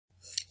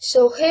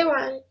So hey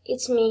everyone,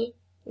 it's me,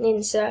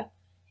 Ninja,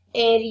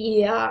 and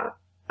yeah,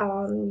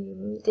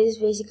 this is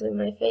basically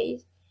my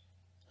face.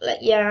 Like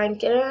yeah, I'm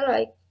kinda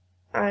like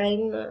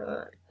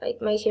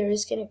like my hair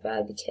is kinda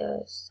bad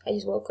because I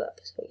just woke up.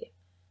 So yeah,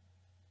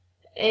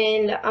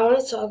 and I want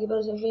to talk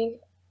about something.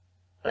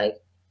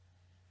 Like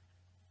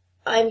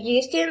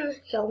you guys can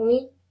help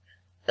me.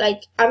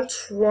 Like I'm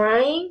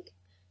trying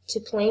to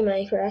play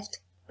Minecraft,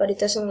 but it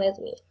doesn't let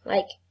me.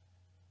 Like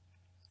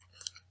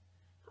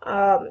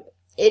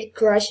it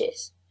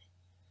crashes.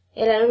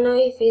 And I don't know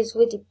if it's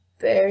with the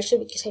version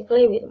because I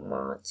play with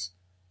mods.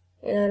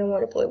 And I don't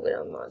want to play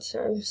without mods.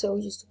 I'm so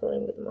used to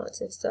playing with mods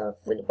and stuff,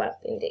 with the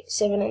Back in the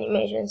 7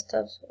 animation and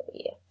stuff, so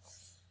yeah.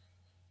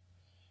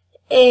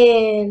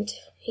 And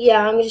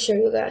yeah, I'm gonna show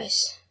you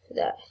guys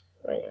that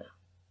right now.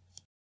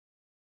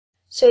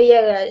 So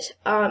yeah guys,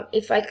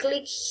 if I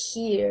click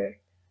here,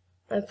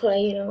 I'm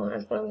playing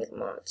with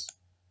mods.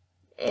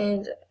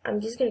 And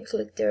I'm just gonna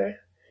click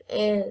there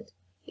and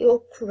it will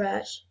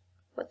crash.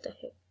 What the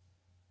heck?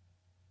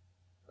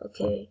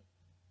 Okay.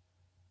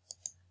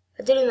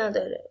 I didn't know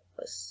that it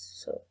was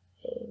so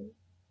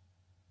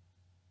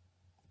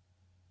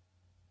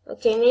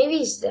okay, maybe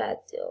it's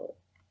that though.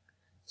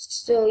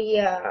 So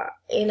yeah,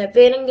 in a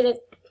bit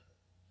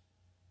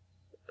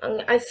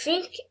I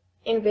think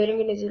in a bit I'm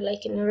gonna do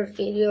like another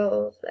video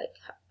of like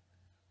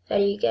how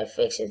you get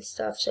fixed and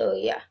stuff. So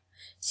yeah,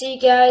 see you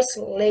guys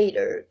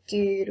later.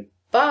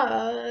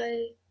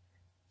 Goodbye.